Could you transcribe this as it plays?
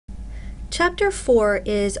Chapter 4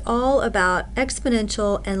 is all about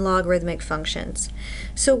exponential and logarithmic functions.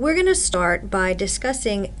 So we're going to start by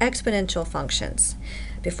discussing exponential functions.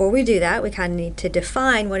 Before we do that, we kind of need to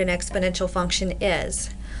define what an exponential function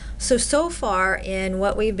is. So far in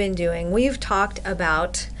what we've been doing, we've talked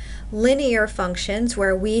about linear functions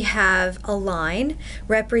where we have a line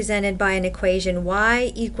represented by an equation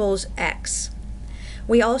y equals x.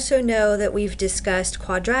 We also know that we've discussed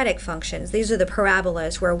quadratic functions. These are the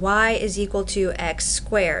parabolas where y is equal to x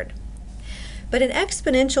squared. But an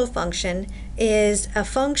exponential function is a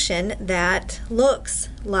function that looks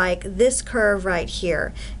like this curve right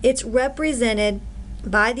here. It's represented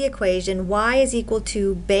by the equation y is equal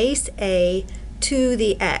to base a to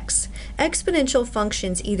the x. Exponential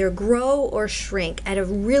functions either grow or shrink at a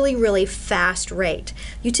really fast rate.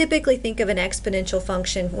 You typically think of an exponential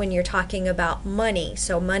function when you're talking about money,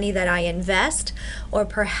 so money that I invest, or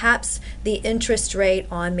perhaps the interest rate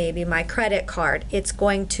on maybe my credit card. It's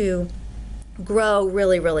going to grow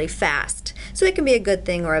really fast. So it can be a good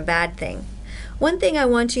thing or a bad thing. One thing I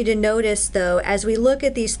want you to notice, though, as we look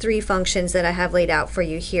at these three functions that I have laid out for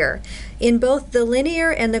you here, in both the linear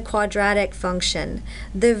and the quadratic function,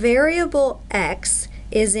 the variable x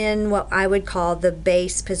is in what I would call the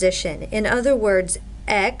base position. In other words,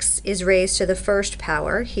 x is raised to the first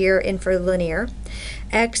power here in for linear.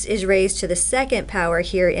 X is raised to the second power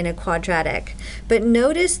here in a quadratic. But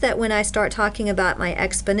notice that when I start talking about my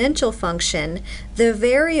exponential function, the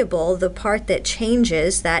variable, the part that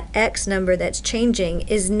changes, that x number that's changing,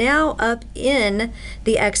 is now up in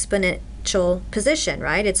the exponential position,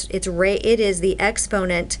 right? It is the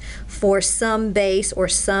exponent for some base or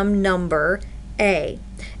some number a.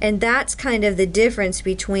 And that's kind of the difference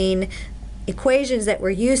between equations that we're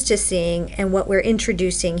used to seeing and what we're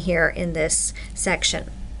introducing here in this section.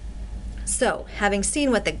 So, having seen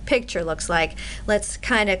what the picture looks like, let's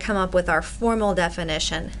kind of come up with our formal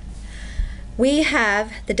definition. We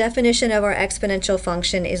have the definition of our exponential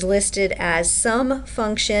function is listed as some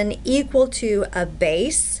function equal to a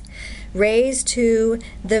base raised to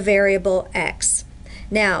the variable x.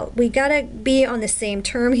 Now, we gotta be on the same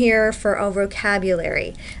term here for our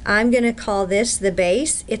vocabulary. I'm gonna call this the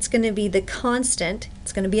base. It's gonna be the constant.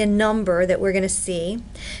 It's gonna be a number that we're gonna see.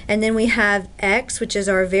 And then we have x, which is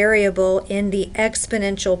our variable in the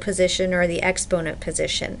exponential position or the exponent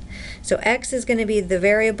position. So x is gonna be the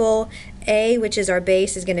variable, a, which is our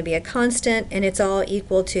base, is gonna be a constant, and it's all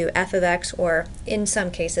equal to f of x, or in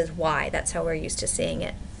some cases y. That's how we're used to seeing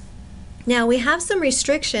it. Now we have some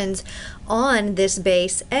restrictions on this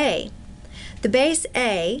base a. The base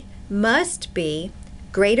a must be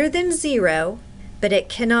greater than 0, but it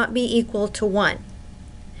cannot be equal to 1.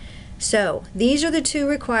 So these are the two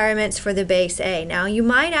requirements for the base a. Now you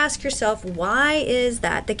might ask yourself, why is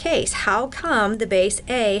that the case? How come the base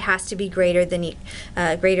a has to be greater than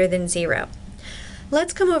 0?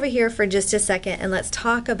 Let's come over here for just a second and let's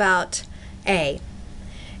talk about a.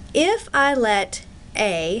 If I let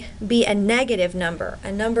a be a negative number,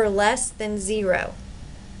 a number less than 0,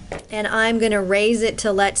 and I'm going to raise it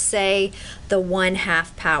to, let's say, the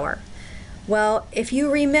 1/2 power. Well, if you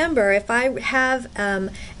remember, if I have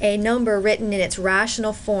a number written in its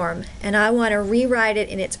rational form and I want to rewrite it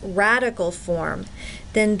in its radical form,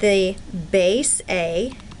 then the base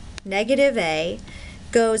a, negative a,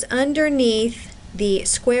 goes underneath the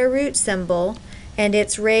square root symbol and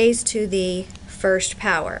it's raised to the first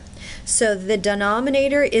power. So the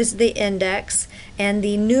denominator is the index and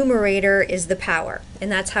the numerator is the power.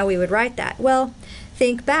 And that's how we would write that. Well,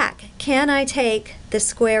 think back. Can I take the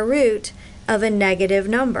square root of a negative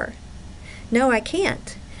number? No, I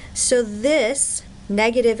can't. So this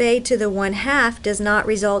negative a to the 1/2 does not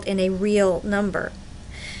result in a real number.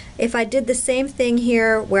 If I did the same thing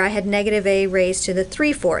here where I had negative a raised to the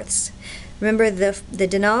 3/4, remember the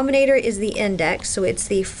denominator is the index, so it's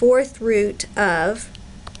the 4th root of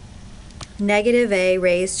negative a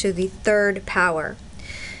raised to the 3rd power.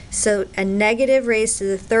 So a negative raised to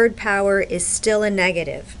the 3rd power is still a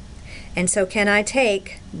negative. And so can I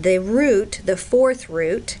take the root, the 4th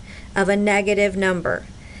root of a negative number?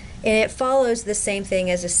 And it follows the same thing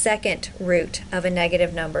as a 2nd root of a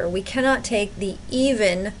negative number. We cannot take the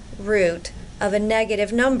even root of a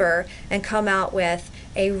negative number and come out with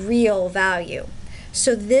a real value.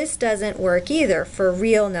 So this doesn't work either for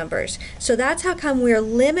real numbers. So that's how come we're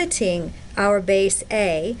limiting our base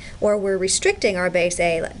a, or we're restricting our base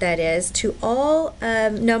a, that is, to all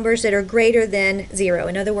numbers that are greater than 0.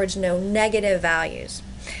 In other words, no negative values.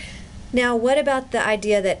 Now, what about the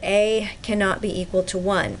idea that a cannot be equal to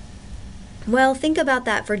 1? Well, think about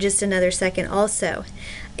that for just another second also.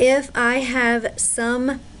 If I have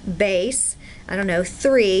some base, I don't know,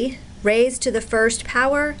 3, raised to the first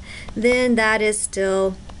power, then that is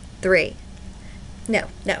still 3. No,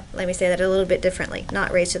 let me say that a little bit differently.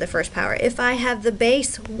 Not raised to the first power. If I have the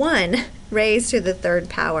base 1 raised to the third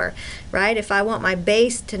power, right? If I want my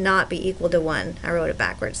base to not be equal to 1, I wrote it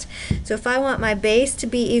backwards. So if I want my base to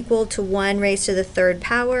be equal to 1 raised to the third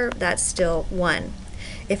power, that's still 1.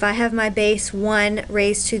 If I have my base 1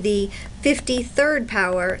 raised to the 53rd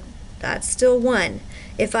power, that's still 1.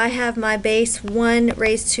 If I have my base 1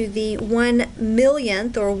 raised to the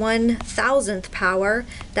 1,000,000th or 1,000th power,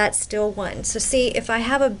 that's still 1. So see, if I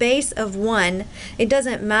have a base of 1, it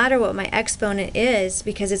doesn't matter what my exponent is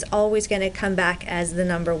because it's always going to come back as the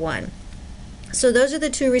number 1. So those are the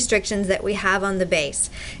two restrictions that we have on the base.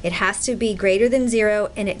 It has to be greater than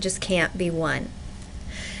 0 and it just can't be 1.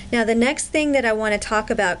 Now the next thing that I want to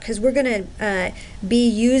talk about, because we're going to be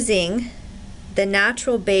using the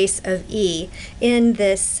natural base of e in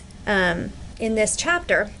this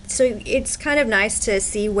chapter, so it's kind of nice to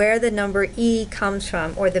see where the number e comes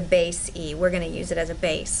from, or the base e. We're going to use it as a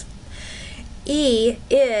base. E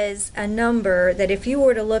is a number that if you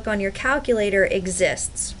were to look on your calculator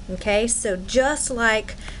exists. Okay, so just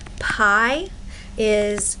like pi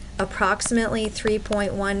is approximately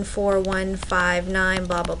 3.14159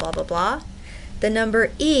 blah blah blah blah blah, the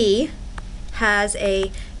number e has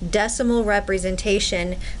a decimal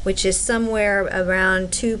representation which is somewhere around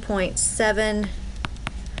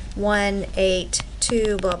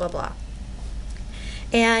 2.7182 blah blah blah.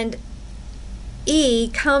 And e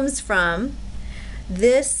comes from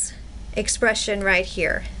this expression right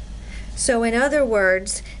here. So in other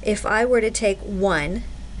words, if I were to take 1,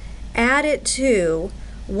 add it to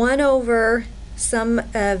 1 over some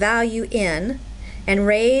value n, and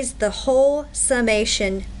raise the whole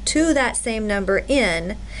summation to that same number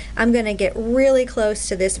n, I'm going to get really close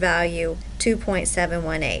to this value,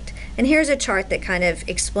 2.718. And here's a chart that kind of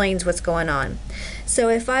explains what's going on. So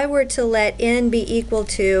if I were to let n be equal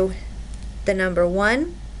to the number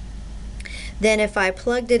 1, then if I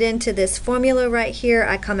plugged it into this formula right here,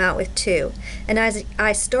 I come out with 2. And as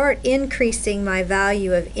I start increasing my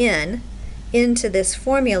value of n into this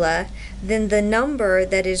formula, then the number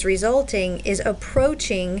that is resulting is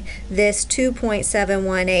approaching this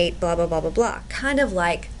 2.718 blah blah blah blah blah, kind of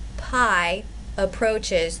like pi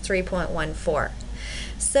approaches 3.14.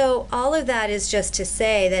 So all of that is just to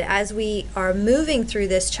say that as we are moving through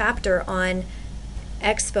this chapter on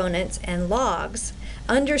exponents and logs,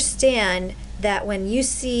 understand that when you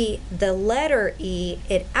see the letter E,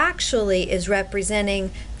 it actually is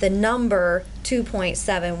representing the number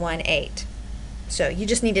 2.718. So you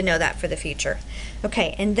just need to know that for the future.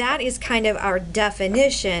 Okay, and that is kind of our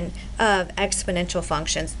definition of exponential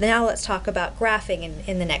functions. Now let's talk about graphing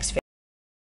in the next video.